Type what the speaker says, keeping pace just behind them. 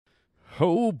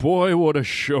Oh boy, what a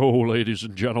show, ladies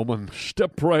and gentlemen.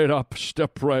 Step right up,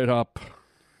 step right up.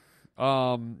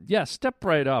 Step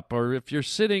right up. Or if you're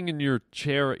sitting in your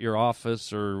chair at your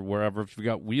office or wherever, if you've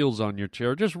got wheels on your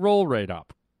chair, just roll right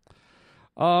up.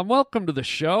 Welcome to the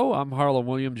show. I'm Harlan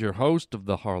Williams, your host of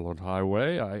the Harlan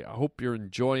Highway. I hope you're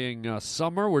enjoying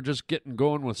summer. We're just getting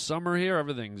going with summer here.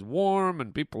 Everything's warm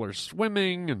and people are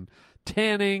swimming and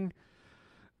tanning.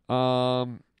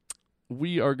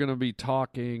 We are going to be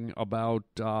talking about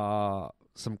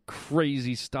some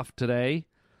crazy stuff today.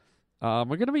 We're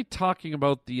going to be talking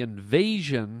about the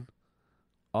invasion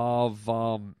of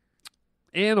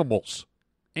animals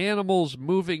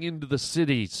moving into the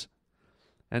cities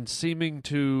and seeming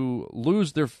to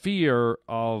lose their fear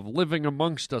of living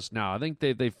amongst us now. I think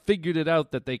they figured it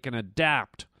out that they can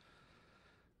adapt,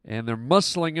 and they're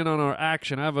muscling in on our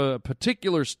action. I have a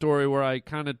particular story where I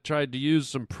kind of tried to use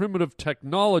some primitive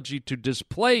technology to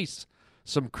displace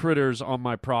some critters on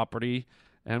my property,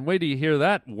 and wait till you hear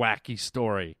that wacky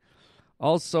story.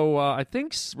 Also, I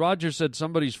think Roger said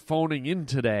somebody's phoning in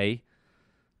today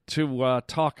to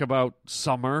talk about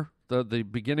summer, the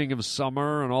beginning of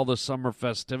summer and all the summer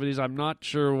festivities. I'm not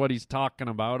sure what he's talking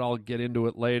about. I'll get into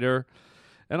it later.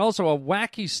 And also a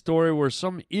wacky story where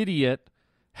some idiot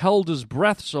held his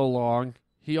breath so long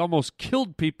he almost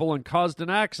killed people and caused an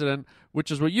accident,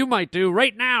 which is what you might do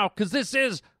right now, because this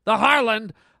is the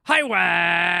Harlan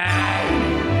Highway.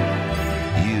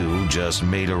 You just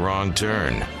made a wrong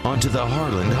turn onto the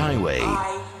Harlan Highway.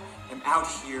 I am out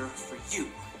here for you.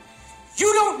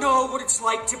 You don't know what it's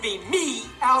like to be me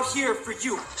out here for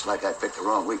you. It's like I picked the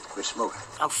wrong week to quit smoking.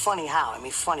 I'm funny how? I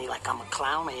mean funny like I'm a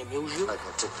clown, I amuse you. Like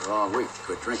I picked the wrong week to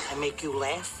quit drinking. I make you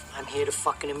laugh, I'm here to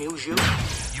fucking amuse you.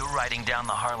 You're riding down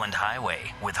the Harlan Highway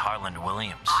with Harlan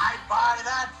Williams. I'd buy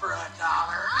that for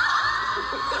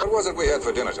 $1. What was it we had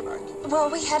for dinner tonight? Well,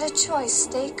 we had a choice,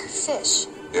 steak, fish.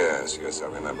 Yes, I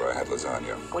remember. I had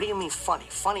lasagna. What do you mean funny?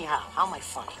 Funny how? How am I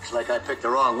funny? It's like I picked the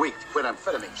wrong week to quit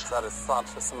amphetamines. That is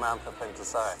such a Samantha thing to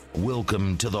say.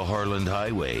 Welcome to the Harlan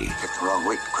Highway. Picked the wrong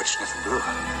week to quit sniffing glue.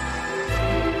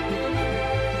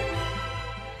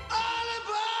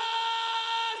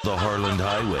 The Harlan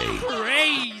Highway.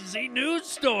 Crazy news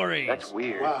stories. That's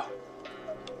weird. Wow.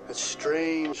 That's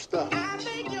strange stuff.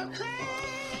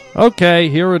 Okay,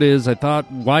 here it is. I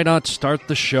thought, why not start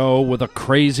the show with a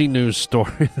crazy news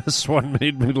story? This one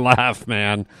made me laugh,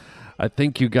 man. I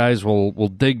think you guys will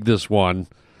dig this one.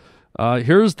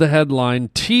 Here's the headline.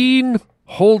 Teen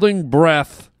holding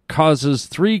breath causes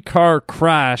 3-car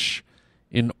crash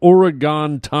in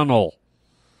Oregon tunnel.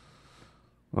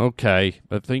 Okay,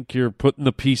 I think you're putting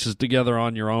the pieces together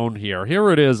on your own here. Here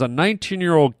it is. A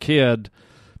 19-year-old kid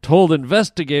told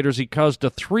investigators he caused a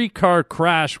 3-car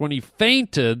crash when he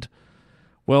fainted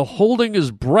while holding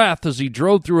his breath as he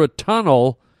drove through a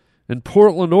tunnel in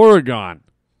Portland, Oregon.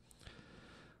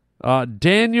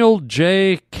 Daniel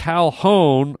J.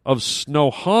 Calhoun of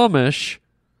Snohomish,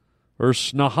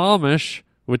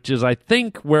 which is, I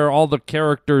think, where all the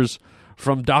characters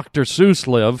from Dr. Seuss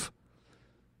live,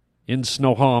 in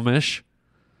Snohomish.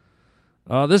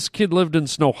 This kid lived in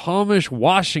Snohomish,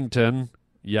 Washington.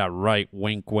 Yeah, right,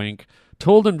 wink, wink.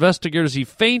 Told investigators he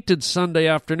fainted Sunday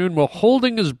afternoon while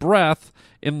holding his breath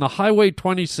in the Highway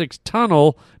 26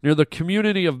 tunnel near the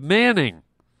community of Manning.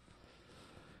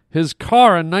 His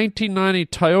car, a 1990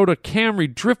 Toyota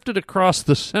Camry, drifted across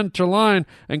the center line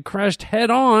and crashed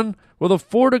head-on with a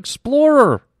Ford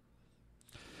Explorer.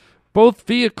 Both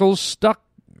vehicles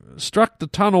struck the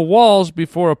tunnel walls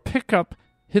before a pickup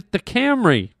hit the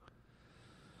Camry.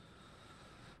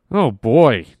 Oh,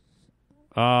 boy.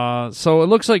 So it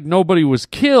looks like nobody was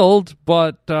killed,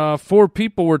 but 4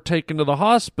 people were taken to the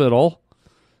hospital.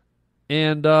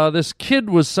 And this kid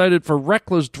was cited for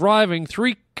reckless driving,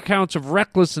 3 counts of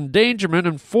reckless endangerment,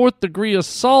 and 4th-degree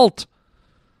assault.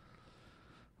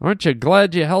 Aren't you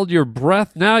glad you held your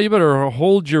breath? Now you better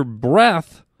hold your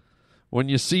breath when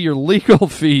you see your legal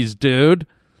fees, dude.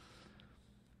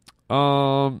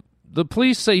 The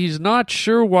police say he's not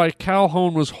sure why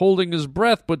Calhoun was holding his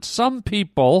breath, but some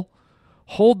people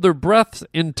hold their breaths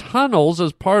in tunnels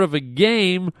as part of a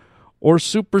game or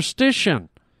superstition.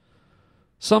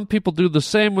 Some people do the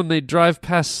same when they drive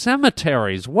past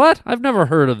cemeteries. What? I've never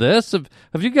heard of this. Have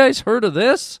you guys heard of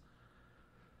this?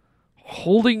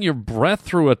 Holding your breath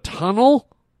through a tunnel?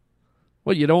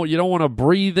 Well, you don't want to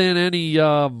breathe in any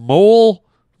mole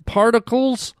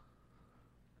particles?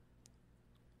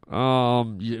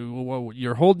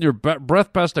 You're holding your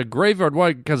breath past a graveyard.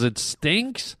 Why? Because it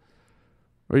stinks?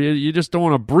 Or you just don't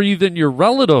want to breathe in your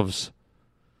relatives?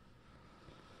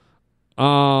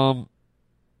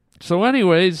 So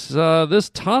anyways, this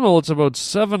tunnel, it's about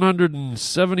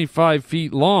 775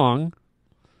 feet long.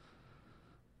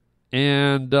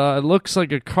 And it looks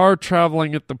like a car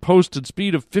traveling at the posted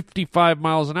speed of 55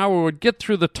 miles an hour would get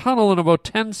through the tunnel in about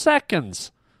 10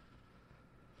 seconds.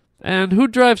 And who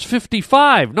drives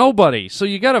 55? Nobody. So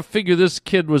you got to figure this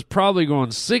kid was probably going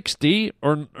 60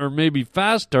 or maybe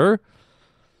faster.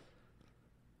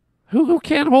 Who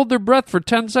can't hold their breath for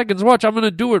 10 seconds? Watch, I'm going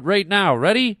to do it right now.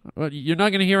 Ready? You're not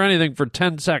going to hear anything for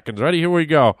 10 seconds. Ready? Here we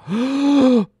go.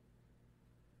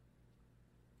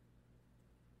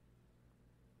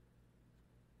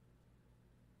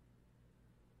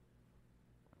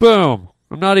 Boom.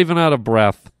 I'm not even out of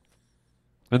breath.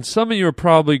 And some of you are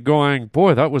probably going,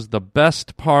 boy, that was the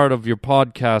best part of your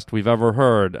podcast we've ever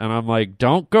heard. And I'm like,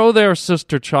 don't go there,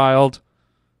 sister child.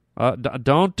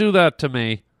 Don't do that to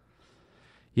me.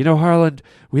 You know, Harland,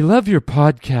 we love your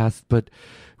podcast, but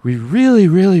we really,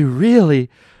 really, really,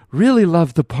 really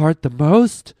love the part the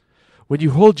most when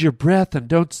you hold your breath and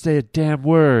don't say a damn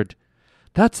word.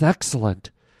 That's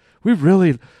excellent.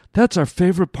 That's our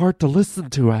favorite part to listen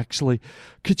to, actually.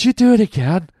 Could you do it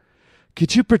again?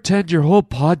 Could you pretend your whole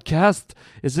podcast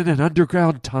is in an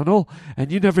underground tunnel and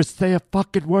you never say a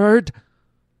fucking word?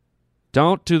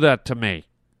 Don't do that to me.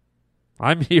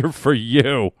 I'm here for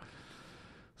you.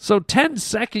 So 10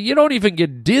 seconds, you don't even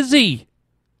get dizzy.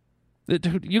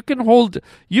 You could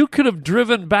have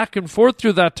driven back and forth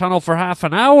through that tunnel for half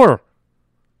an hour.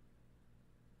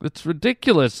 It's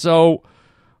ridiculous. So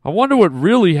I wonder what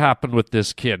really happened with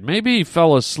this kid. Maybe he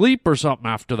fell asleep or something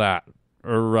after that.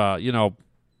 Or,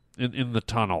 in the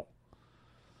tunnel.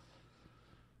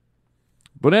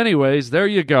 But anyways, there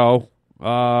you go.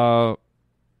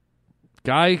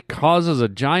 Guy causes a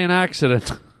giant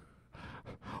accident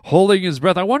holding his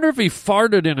breath. I wonder if he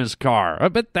farted in his car. I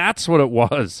bet that's what it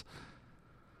was.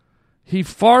 He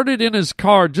farted in his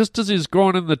car just as he's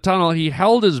going in the tunnel. He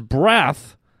held his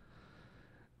breath,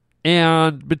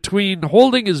 and between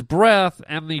holding his breath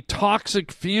and the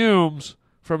toxic fumes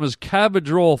from his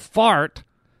cabbage roll fart,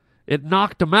 it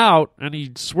knocked him out, and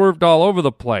he swerved all over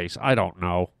the place. I don't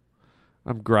know.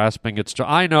 I'm grasping at straw.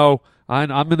 I know. I'm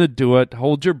going to do it.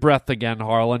 Hold your breath again,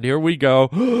 Harland. Here we go.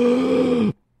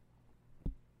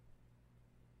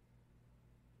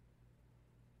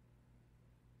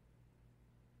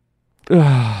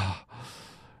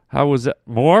 How was it?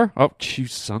 More? Oh, you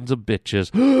sons of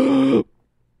bitches.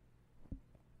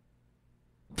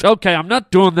 Okay, I'm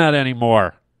not doing that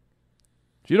anymore.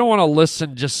 If you don't want to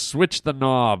listen, just switch the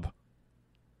knob.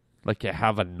 Like you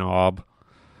have a knob.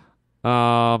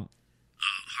 Harlan.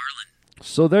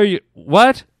 So there you...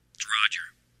 What? It's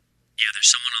Roger. Yeah,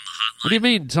 there's someone on the hotline. What do you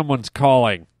mean someone's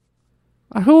calling?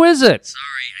 Who is it?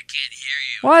 Sorry, I can't hear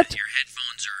you. What? Your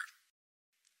headphones are...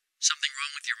 Something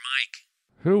wrong with your mic.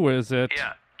 Who is it?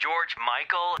 Yeah, George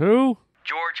Michael. Who?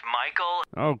 George Michael.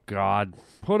 Oh, God.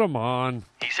 Put him on.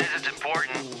 He says it's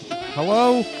important.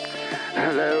 Hello?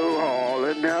 Hello,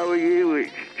 Harland. How are you?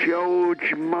 It's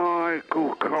George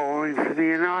Michael calling from the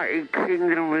United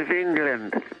Kingdom of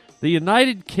England. The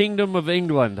United Kingdom of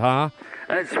England, huh?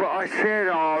 That's what I said,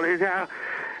 Harland.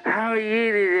 How are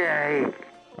you today?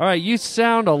 All right, you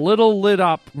sound a little lit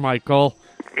up, Michael.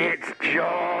 It's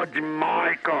George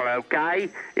Michael, okay?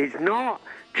 It's not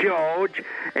George,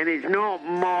 and it's not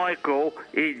Michael.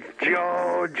 It's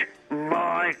George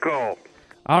Michael.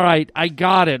 All right, I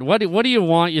got it. What do you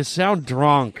want? You sound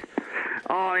drunk.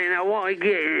 Oh, I want to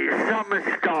get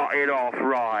summer started off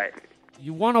right.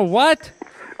 You want to what?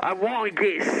 I want to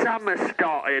get summer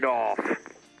started off.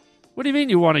 What do you mean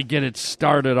you want to get it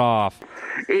started off?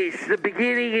 It's the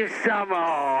beginning of summer,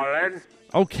 Harlan.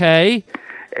 Okay.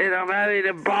 And I'm having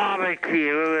a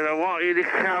barbecue, and I want you to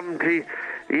come to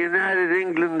United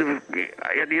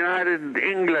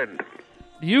England.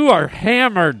 You are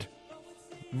hammered,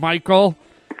 Michael.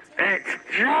 It's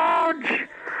George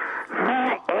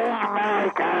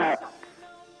Michael.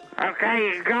 Okay,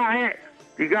 you got it?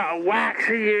 You got a wax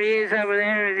in your ears over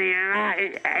there in the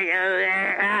United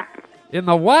In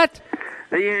the what?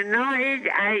 The United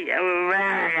States of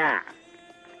America.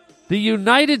 The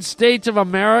United States of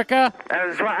America?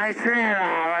 That's what I said,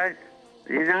 Howard.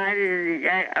 United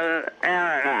States of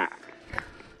America.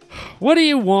 What do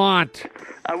you want?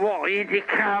 I want you to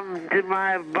come to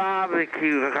my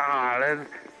barbecue, Harlan.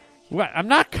 What? I'm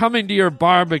not coming to your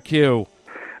barbecue.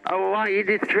 I want you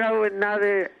to throw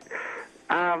another...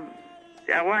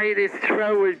 I want you to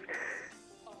throw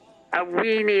a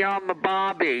weenie on the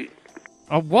barbie.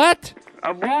 A what?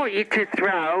 I want you to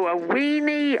throw a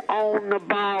weenie on the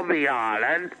barbie,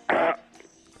 Harlan.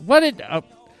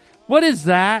 What is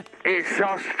that? It's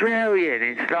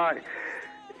Australian.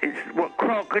 It's what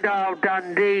Crocodile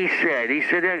Dundee said. He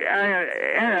said,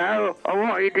 hello, I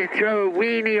want you to throw a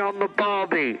weenie on the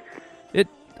Barbie.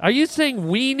 Are you saying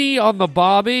weenie on the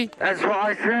Bobby? That's what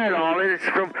I said, Ollie. It's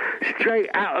from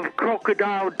straight out of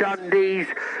Crocodile Dundee's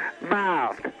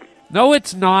mouth. No,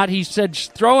 it's not. He said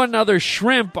throw another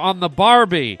shrimp on the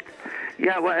Barbie.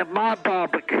 Yeah, well, at my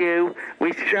barbecue,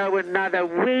 we throw another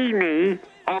weenie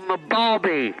on the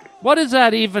Barbie. What does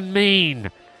that even mean?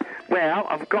 Well,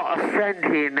 I've got a friend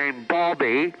here named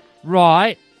Bobby.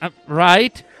 Right.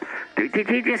 Right. Did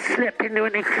you just slip into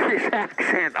an English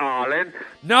accent, Arlen?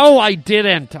 No, I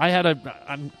didn't.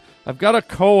 I've got a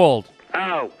cold.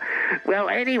 Oh, well,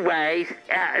 anyways,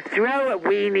 throw a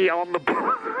weenie on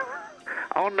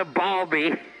the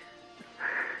Barbie.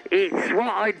 It's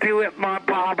what I do at my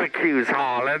barbecues,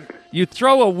 Harlan. You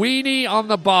throw a weenie on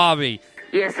the Bobby.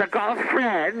 Yes, I got a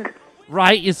friend.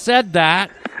 Right, you said that.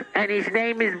 And his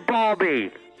name is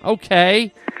Bobby.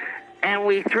 Okay. And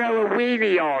we throw a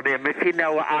weenie on him, if you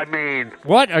know what I mean.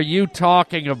 What are you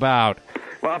talking about?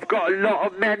 Well, I've got a lot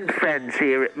of men friends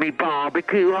here at me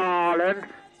barbecue, Harlan.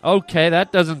 Okay,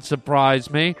 that doesn't surprise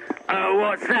me. Oh,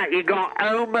 what's that? You got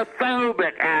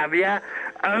homophobic, have you?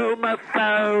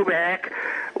 Homophobic?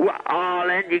 Well,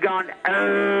 Harlan, you got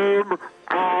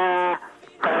homophobic.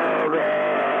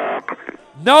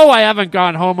 No, I haven't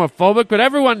gone homophobic, but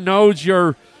everyone knows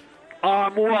you're...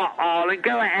 What, Harlan?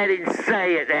 Go ahead and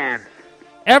say it then.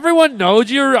 Everyone knows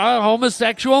you're a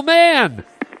homosexual man.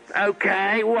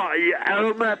 Okay, what, you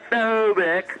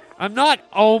homophobic? I'm not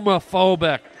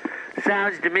homophobic.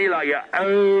 Sounds to me like you're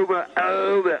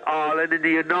homophobic, Harlan, and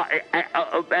you're not...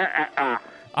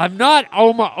 I'm not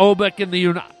homophobic in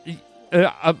the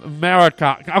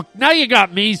America. Oh, now you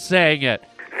got me saying it.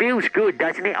 Feels good,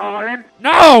 doesn't it, Harlan?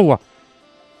 No!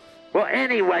 Well,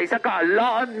 anyways, I got a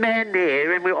lot of men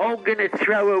here, and we're all going to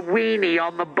throw a weenie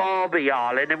on the Barbie,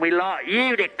 Harlan, and we like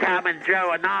you to come and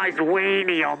throw a nice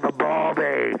weenie on the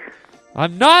Barbie.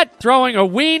 I'm not throwing a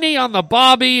weenie on the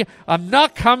Bobby. I'm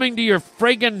not coming to your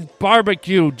friggin'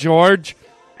 barbecue, George.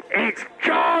 It's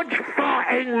George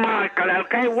fucking Michael,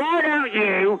 okay? Why don't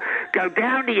you go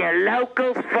down to your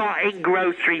local fucking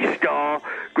grocery store,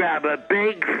 grab a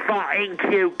big fucking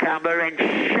cucumber and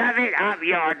shove it up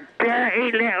your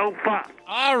dirty little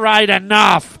All right,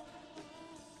 enough.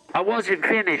 I wasn't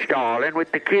finished, darling,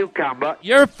 with the cucumber.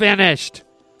 You're finished.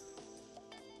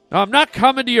 No, I'm not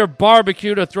coming to your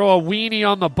barbecue to throw a weenie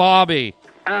on the Bobby.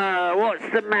 What's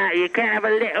the matter? You can't have a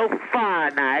little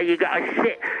fun now. You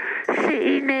gotta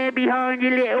sitting there behind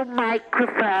your little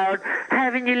microphone,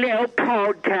 having your little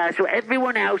podcast where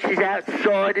everyone else is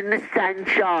outside in the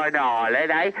sunshine,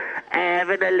 Harlan, eh?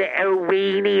 Having a little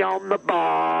weenie on the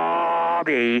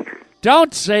Barbie.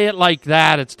 Don't say it like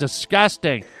that. It's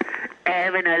disgusting.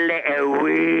 Having a little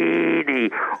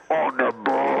weenie on the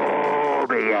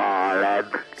Barbie, Harlan.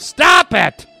 Stop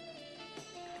it!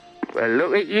 Well,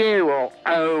 look at you, all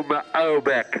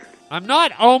homophobic. I'm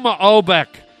not homophobic.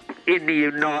 In the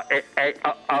United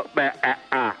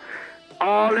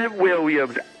Arlen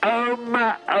Williams,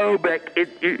 homophobic in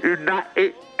the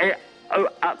United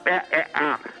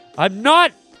I'm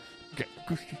not...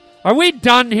 Are we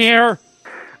done here?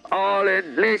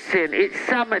 Arlen, listen, it's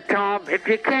summertime. If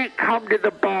you can't come to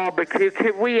the barbecue,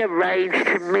 can we arrange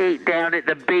to meet down at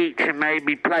the beach and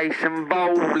maybe play some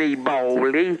volley?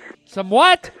 Some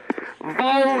what?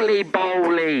 Volley.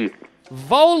 Volley?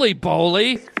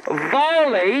 Volley?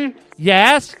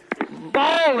 Yes?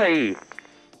 Volley.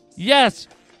 Yes.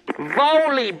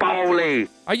 Volley.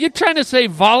 Are you trying to say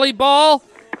volleyball?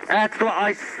 That's what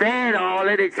I said,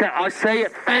 Arlen. I say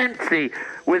it fancy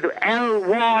with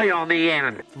L-Y on the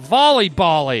end.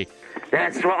 Volleyball-y.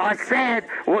 That's what I said.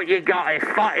 What, you got a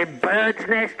fucking bird's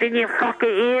nest in your fucking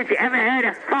ears? You ever heard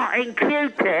of fucking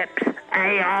Q-tips?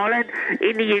 Hey, Arlen,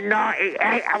 in the United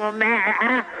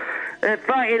America, they're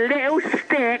fucking little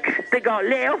sticks. They got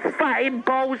little fucking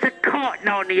balls of cotton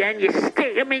on the end. You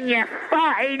stick them in your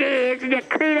fucking ears and you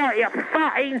clean out your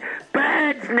fucking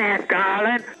bird's nest,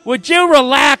 Arlen. Would you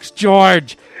relax,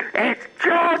 George? It's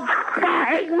George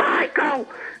fucking Michael.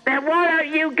 Then why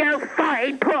don't you go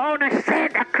fucking put on a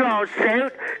Santa Claus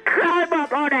suit, climb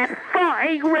up on that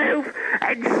fucking roof,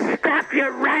 and stuff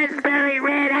your raspberry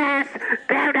red ass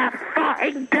down a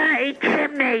fucking dirty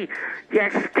chimney, you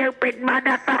stupid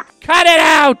motherfucker. Cut it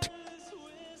out!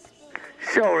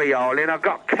 Sorry, Arlen, I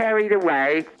got carried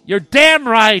away. You're damn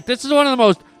right. This is one of the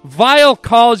most vile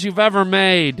calls you've ever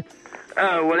made.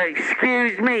 Oh, well,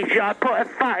 excuse me. Should I put a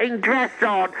fucking dress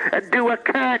on and do a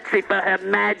curtsy for Her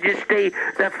Majesty,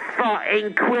 the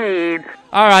fucking Queen?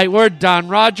 All right, we're done.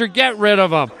 Roger, get rid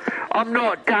of him. I'm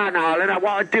not done, Harlan. I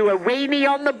want to do a weenie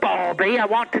on the Barbie. I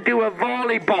want to do a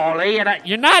volleyball-y, and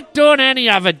You're not doing any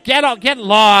of it. Get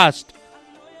lost.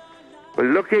 Well,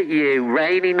 look at you,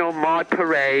 raining on my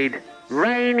parade.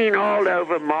 Raining all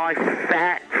over my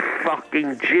fat,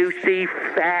 fucking juicy,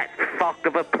 fat fuck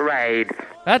of a parade.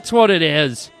 That's what it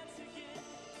is.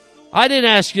 I didn't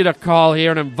ask you to call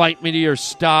here and invite me to your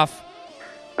stuff.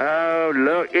 Oh,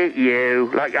 look at you,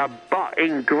 like a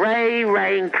butting grey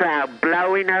rain cloud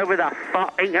blowing over the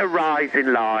fucking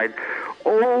horizon line,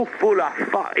 all full of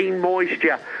fucking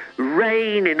moisture,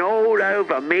 raining all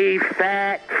over me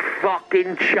fat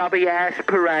fucking chubby-ass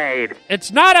parade.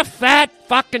 It's not a fat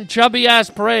fucking chubby-ass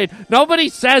parade. Nobody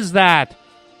says that.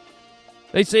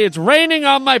 They say it's raining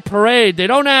on my parade. They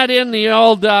don't add in the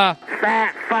old,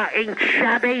 fat fucking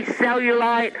chubby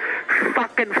cellulite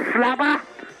fucking flubber.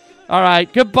 All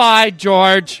right, goodbye,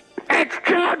 George. It's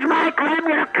George Michael. I'm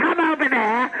going to come over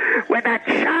there with a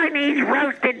Chinese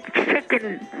roasted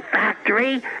chicken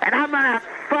factory, and I'm going to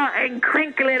fucking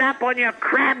crinkle it up on your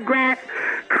crabgrass,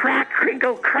 crack,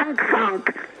 crinkle, crunk,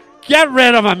 funk. Get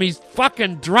rid of him. He's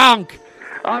fucking drunk.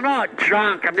 I'm not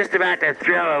drunk. I'm just about to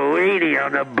throw a weenie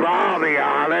on the Barbie,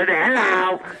 Harlan.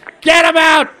 Hello. Get him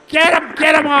out. Get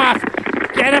him off.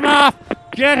 Get him off.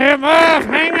 Get him off.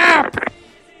 Hang up.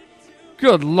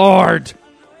 Good Lord.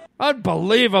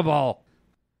 Unbelievable.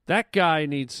 That guy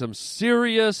needs some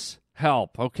serious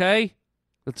help, okay?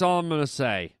 That's all I'm going to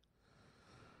say.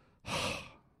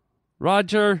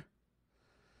 Roger,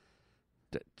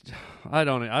 I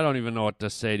don't even know what to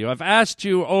say to you. I've asked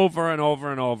you over and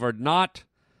over and over not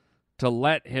to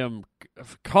let him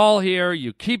call here.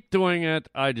 You keep doing it.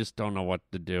 I just don't know what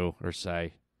to do or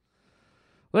say.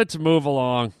 Let's move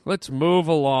along.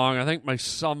 I think my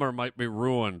summer might be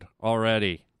ruined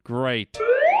already. Great.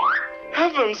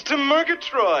 Heavens to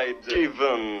Murgatroyd,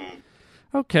 even.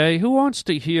 Okay, who wants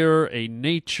to hear a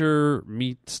nature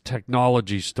meets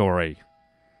technology story?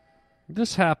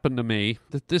 This happened to me.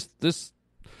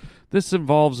 This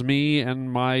involves me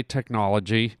and my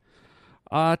technology.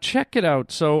 Check it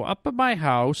out. So up at my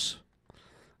house,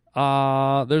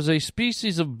 there's a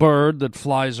species of bird that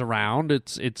flies around.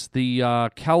 It's the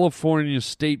California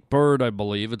state bird, I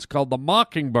believe. It's called the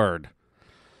mockingbird.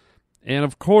 And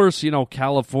of course,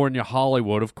 California,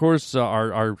 Hollywood. Of course,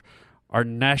 our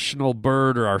national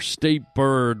bird or our state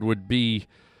bird would be,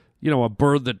 a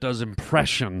bird that does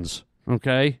impressions.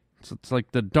 Okay, it's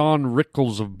like the Don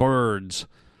Rickles of birds.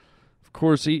 Of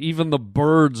course, even the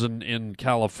birds in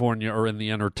California are in the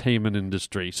entertainment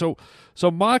industry. So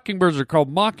mockingbirds are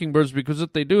called mockingbirds because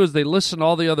what they do is they listen to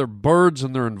all the other birds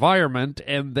in their environment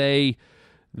and they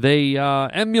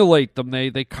emulate them.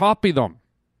 They copy them.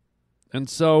 And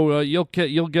so you'll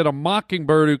get a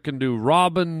mockingbird who can do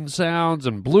robin sounds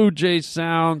and blue jay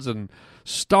sounds and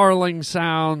starling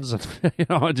sounds.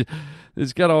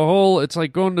 It's got a whole. It's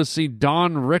like going to see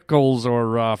Don Rickles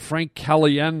or Frank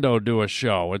Caliendo do a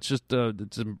show. It's just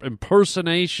it's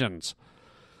impersonations,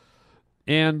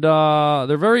 and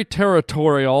they're very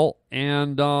territorial.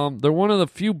 And they're one of the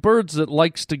few birds that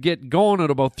likes to get going at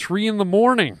about 3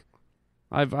 a.m.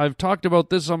 I've talked about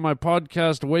this on my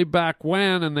podcast way back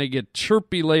when, and they get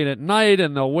chirpy late at night,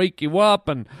 and they'll wake you up,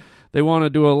 and they want to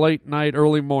do a late night,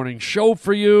 early morning show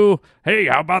for you. Hey,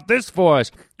 how about this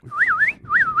voice?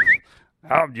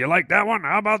 Oh, do you like that one?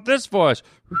 How about this voice?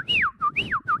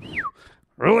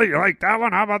 Really, you like that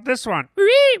one? How about this one?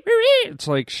 It's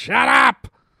like, shut up.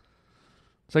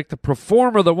 It's like the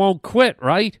performer that won't quit,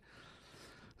 right?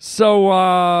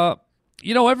 So,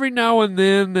 every now and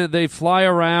then they fly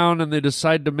around and they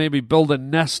decide to maybe build a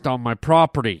nest on my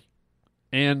property.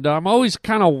 And I'm always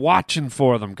kind of watching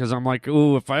for them because I'm like,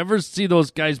 ooh, if I ever see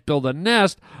those guys build a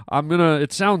nest,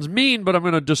 it sounds mean, but I'm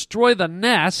going to destroy the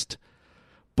nest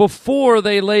before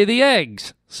they lay the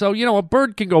eggs. So, a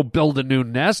bird can go build a new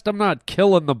nest. I'm not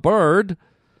killing the bird.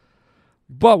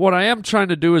 But what I am trying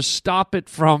to do is stop it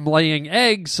from laying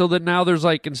eggs so that now there's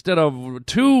instead of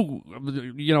 2,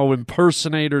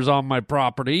 impersonators on my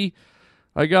property,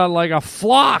 I got a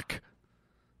flock.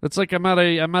 It's like I'm at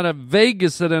a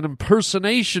Vegas at an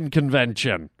impersonation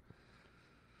convention.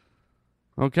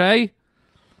 Okay?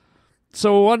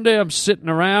 So one day I'm sitting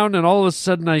around and all of a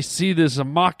sudden I see a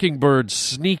mockingbird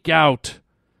sneak out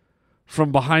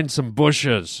from behind some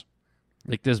bushes.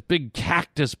 Like this big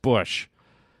cactus bush.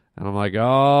 And I'm like,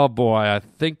 oh, boy, I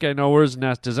think I know where his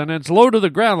nest is. And it's low to the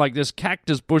ground. Like this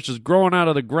cactus bush is growing out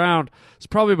of the ground. It's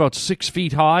probably about 6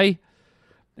 feet high.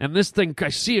 And this thing, I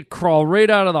see it crawl right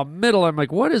out of the middle. I'm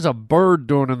like, what is a bird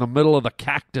doing in the middle of the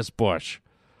cactus bush?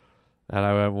 And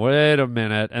I went, wait a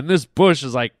minute. And this bush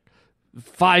is like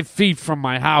 5 feet from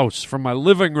my house, from my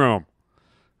living room.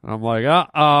 And I'm like,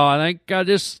 uh-oh, I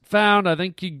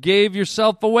think you gave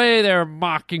yourself away there,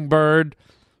 mockingbird.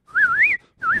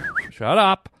 Shut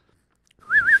up.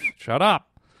 Shut up.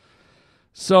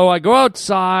 So I go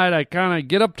outside, I kind of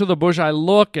get up to the bush, I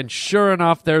look, and sure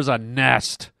enough, there's a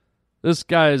nest. This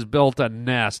guy has built a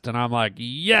nest, and I'm like,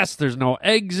 yes, there's no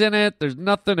eggs in it, there's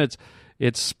nothing,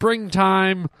 it's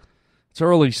springtime, it's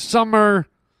early summer,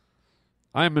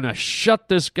 I'm going to shut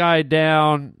this guy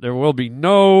down, there will be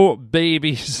no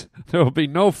babies, there will be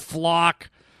no flock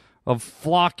of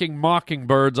flocking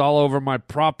mockingbirds all over my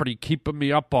property keeping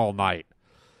me up all night.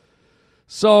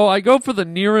 So I go for the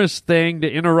nearest thing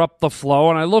to interrupt the flow,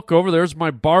 and I look over, there's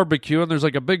my barbecue, and there's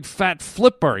like a big fat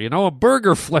flipper, a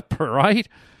burger flipper, right?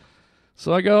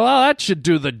 So I go, oh, that should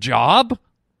do the job.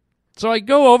 So I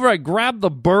go over, I grab the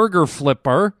burger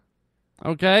flipper,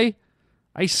 okay?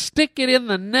 I stick it in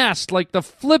the nest, like the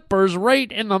flipper's right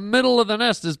in the middle of the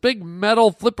nest, this big metal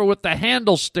flipper with the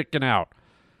handle sticking out.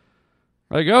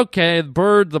 Like, okay,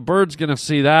 the bird's going to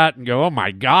see that and go, oh,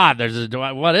 my God,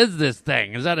 what is this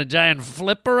thing? Is that a giant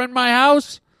flipper in my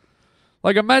house?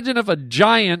 Like, imagine if a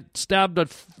giant stabbed a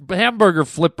hamburger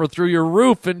flipper through your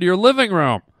roof into your living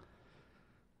room.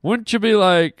 Wouldn't you be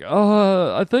like,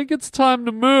 I think it's time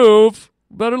to move.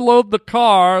 Better load the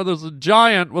car. There's a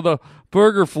giant with a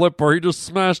burger flipper. He just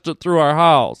smashed it through our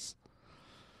house.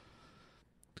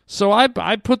 So I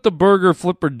put the burger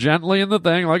flipper gently in the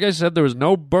thing. Like I said, there was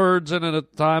no birds in it at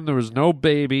the time. There was no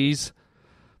babies.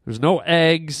 There's no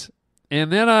eggs.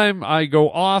 And then I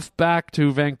go off back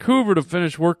to Vancouver to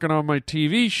finish working on my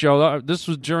TV show. This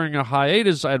was during a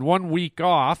hiatus. I had 1 week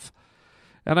off.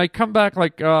 And I come back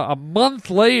like a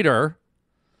month later,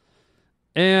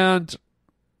 and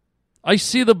I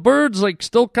see the birds like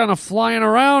still kind of flying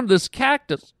around this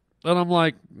cactus. And I'm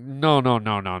like, no.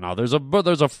 There's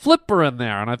a flipper in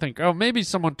there. And I think, oh, maybe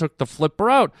someone took the flipper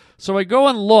out. So I go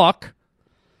and look.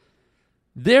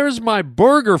 There's my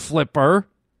burger flipper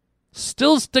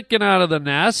still sticking out of the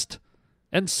nest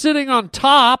and sitting on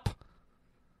top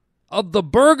of the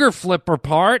burger flipper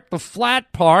part, the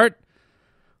flat part,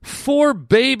 4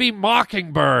 baby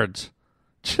mockingbirds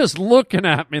just looking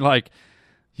at me like,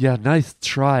 yeah, nice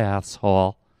try,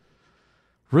 asshole.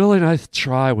 Really nice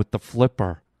try with the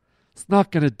flipper. It's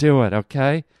not going to do it,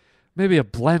 okay? Maybe a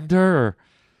blender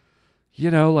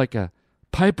or, like a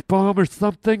pipe bomb or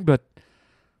something, but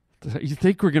you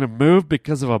think we're going to move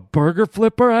because of a burger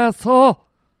flipper, asshole?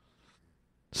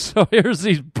 So here's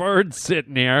these birds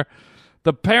sitting here.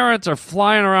 The parents are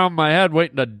flying around my head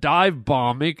waiting to dive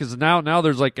bomb me because now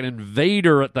there's like an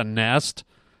invader at the nest.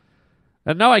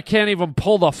 And now I can't even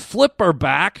pull the flipper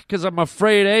back because I'm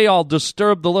afraid, A, I'll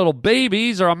disturb the little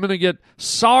babies or I'm going to get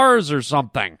SARS or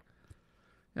something.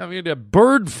 I'm going to get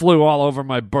bird flu all over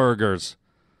my burgers.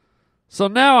 So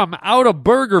now I'm out of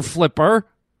burger flipper,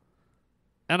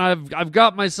 and I've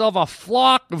got myself a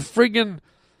flock of friggin'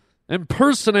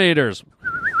 impersonators.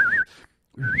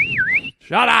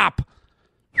 Shut up!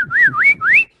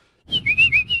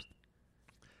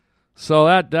 So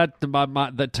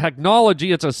the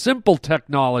technology, it's a simple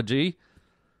technology.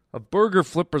 A burger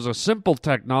flipper's a simple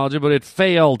technology, but it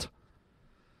failed.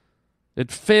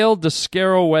 It failed to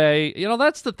scare away.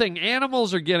 That's the thing.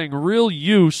 Animals are getting real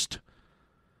used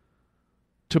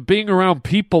to being around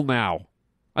people now.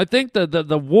 I think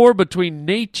the war between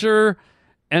nature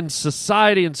and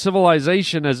society and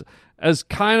civilization has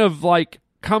kind of like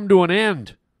come to an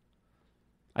end.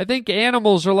 I think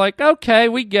animals are like, okay,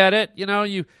 we get it.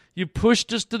 You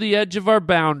pushed us to the edge of our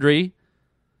boundary.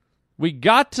 We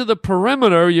got to the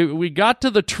perimeter. We got to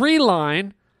the tree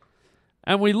line.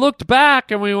 And we looked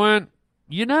back and we went,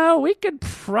 we could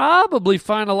probably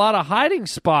find a lot of hiding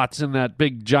spots in that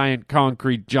big, giant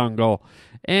concrete jungle.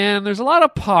 And there's a lot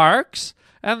of parks.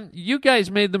 And you guys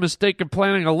made the mistake of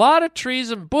planting a lot of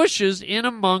trees and bushes in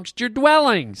amongst your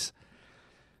dwellings.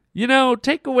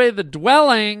 Take away the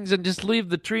dwellings and just leave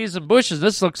the trees and bushes.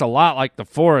 This looks a lot like the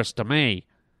forest to me.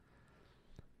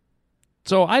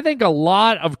 So I think a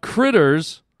lot of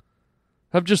critters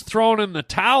have just thrown in the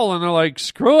towel and they're like,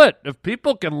 screw it. If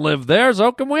people can live there,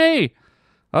 so can we.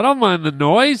 I don't mind the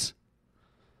noise.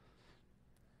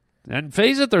 And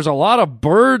face it, there's a lot of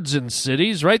birds in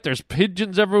cities, right? There's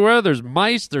pigeons everywhere. There's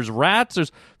mice. There's rats.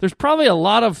 There's probably a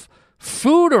lot of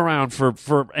food around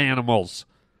for animals.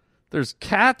 There's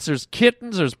cats. There's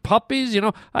kittens. There's puppies.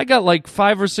 I got like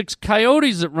 5 or 6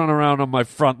 coyotes that run around on my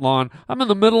front lawn. I'm in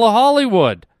the middle of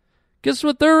Hollywood. Guess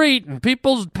what they're eating?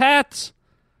 People's pets.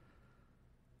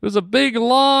 There's a big,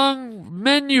 long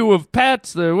menu of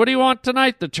pets there. What do you want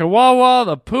tonight? The Chihuahua,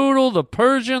 the Poodle, the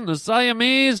Persian, the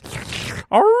Siamese.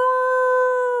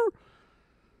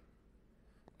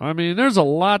 I mean, there's a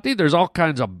lot. There's all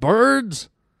kinds of birds.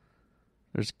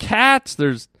 There's cats.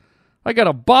 I got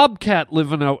a bobcat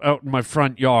living out in my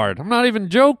front yard. I'm not even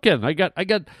joking.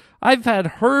 I've had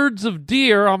herds of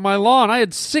deer on my lawn. I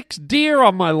had 6 deer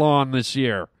on my lawn this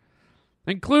year,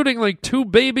 including like 2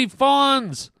 baby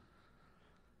fawns.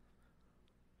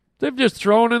 They've just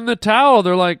thrown in the towel.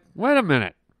 They're like, wait a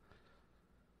minute.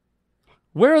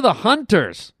 Where are the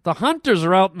hunters? The hunters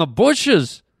are out in the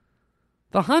bushes.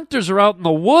 The hunters are out in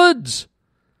the woods.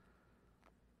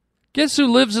 Guess who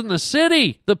lives in the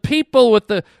city? The people with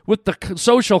the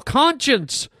social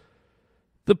conscience.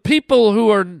 The people who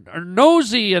are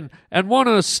nosy and want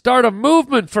to start a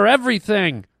movement for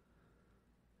everything.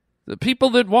 The people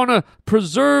that want to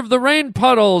preserve the rain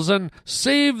puddles and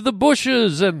save the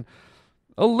bushes and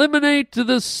eliminate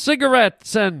the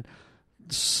cigarettes and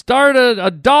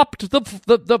adopt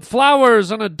the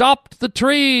flowers and adopt the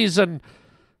trees, and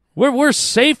we're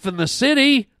safe in the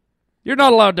city. You're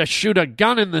not allowed to shoot a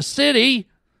gun in the city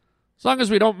as long as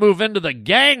we don't move into the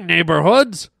gang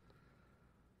neighborhoods.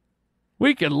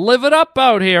 We can live it up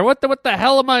out here. What the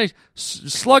hell am I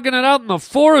slugging it out in the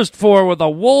forest for with the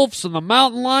wolves and the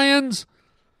mountain lions?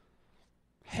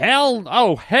 Hell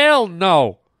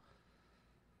no.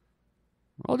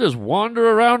 I'll just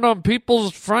wander around on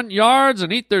people's front yards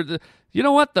and eat their... You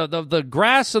know what? The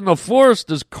grass in the forest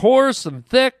is coarse and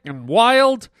thick and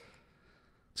wild.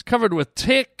 It's covered with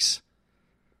ticks.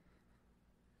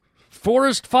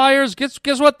 Forest fires.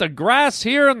 Guess what? The grass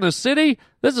here in the city,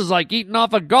 this is like eating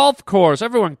off a golf course.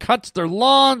 Everyone cuts their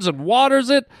lawns and waters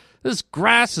it. This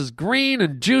grass is green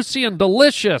and juicy and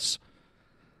delicious.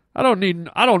 I don't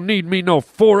need me no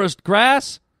forest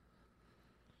grass.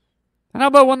 And how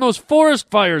about when those forest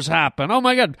fires happen? Oh,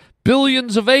 my God,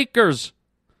 billions of acres.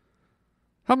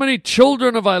 How many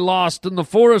children have I lost in the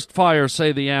forest fire,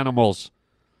 say the animals?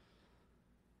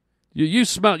 You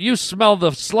smell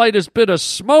the slightest bit of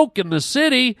smoke in the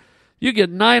city, you get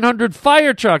 900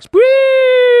 fire trucks. Woo,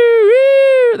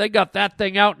 woo, they got that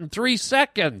thing out in 3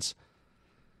 seconds.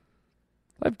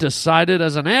 I've decided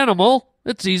as an animal,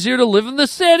 it's easier to live in the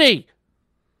city.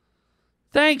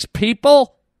 Thanks,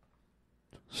 people.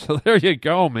 So there you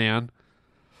go, man.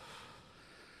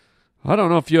 I don't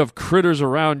know if you have critters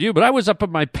around you, but I was up at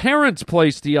my parents'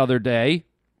 place the other day.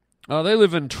 They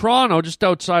live in Toronto, just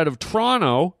outside of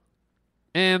Toronto,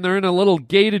 and they're in a little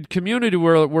gated community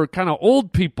where kind of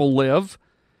old people live.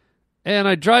 And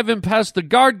I drive in past the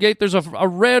guard gate, there's a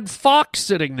red fox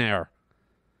sitting there.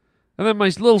 And then my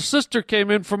little sister came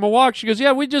in from a walk. She goes,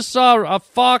 yeah, we just saw a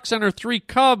fox and her 3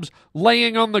 cubs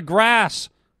laying on the grass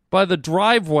by the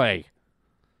driveway.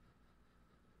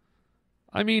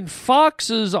 I mean,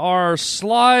 foxes are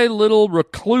sly, little,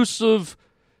 reclusive,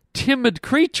 timid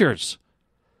creatures.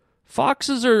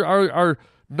 Foxes are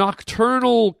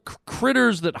nocturnal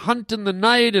critters that hunt in the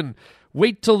night and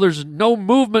wait till there's no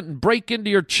movement and break into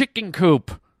your chicken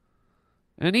coop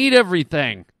and eat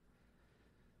everything.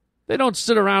 They don't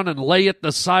sit around and lay at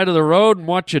the side of the road and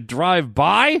watch you drive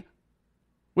by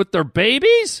with their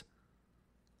babies.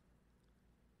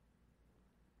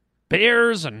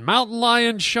 Bears and mountain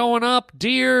lions showing up,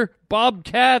 deer,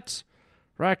 bobcats,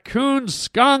 raccoons,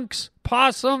 skunks,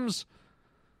 possums.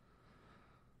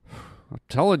 I'm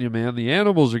telling you, man, the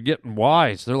animals are getting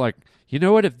wise. They're like, you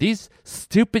know what? If these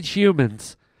stupid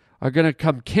humans are going to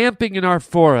come camping in our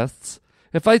forests,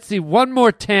 if I see one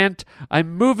more tent,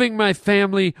 I'm moving my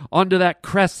family onto that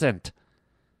crescent.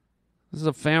 This is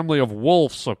a family of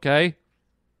wolves, okay?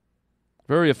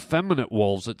 Very effeminate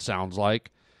wolves, it sounds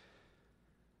like.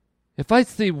 If I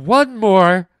see one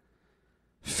more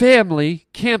family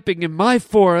camping in my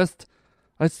forest,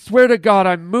 I swear to God,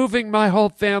 I'm moving my whole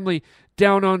family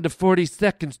down onto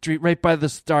 42nd Street right by the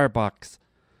Starbucks.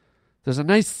 There's a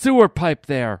nice sewer pipe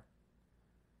there.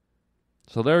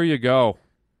 So there you go.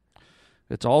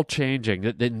 It's all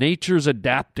changing. The nature's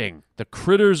adapting. The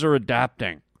critters are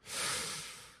adapting.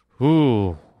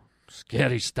 Ooh,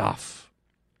 scary stuff.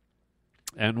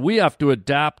 And we have to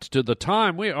adapt to the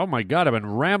time. Oh, my God, I've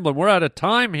been rambling. We're out of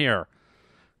time here.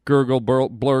 Gurgle,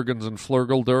 blurgans, and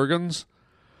flurgle-durgans.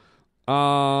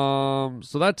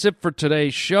 So that's it for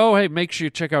today's show. Hey, make sure you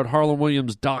check out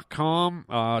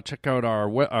harlanwilliams.com. Check out our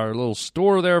little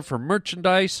store there for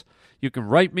merchandise. You can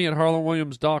write me at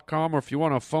harlanwilliams.com, or if you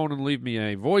want to phone and leave me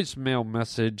a voicemail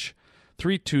message,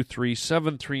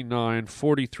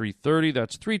 323-739-4330.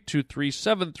 That's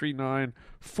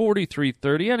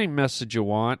 323-739-4330. Any message you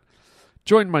want.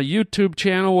 Join my YouTube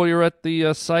channel while you're at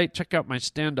the site. Check out my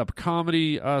stand-up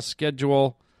comedy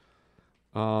schedule.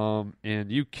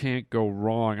 And you can't go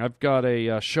wrong. I've got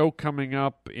a show coming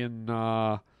up in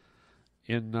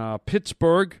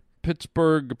Pittsburgh,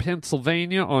 Pittsburgh,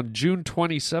 Pennsylvania on June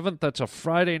 27th. That's a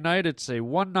Friday night. It's a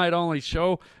one-night-only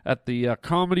show at the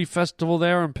Comedy Festival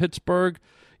there in Pittsburgh.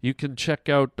 You can check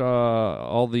out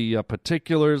all the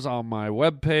particulars on my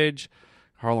webpage,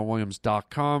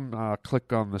 harlandwilliams.com.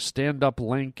 Click on the stand-up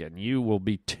link, and you will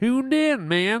be tuned in,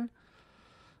 man.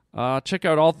 Check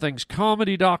out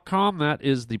allthingscomedy.com. That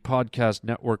is the podcast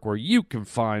network where you can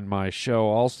find my show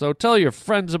also. Tell your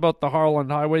friends about the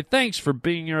Harland Highway. Thanks for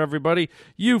being here, everybody.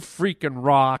 You freaking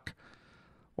rock.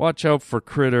 Watch out for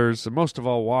critters, and most of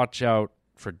all, watch out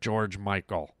for George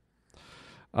Michael.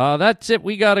 That's it.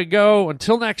 We got to go.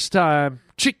 Until next time,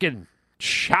 chicken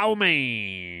chow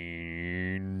mein,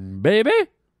 baby.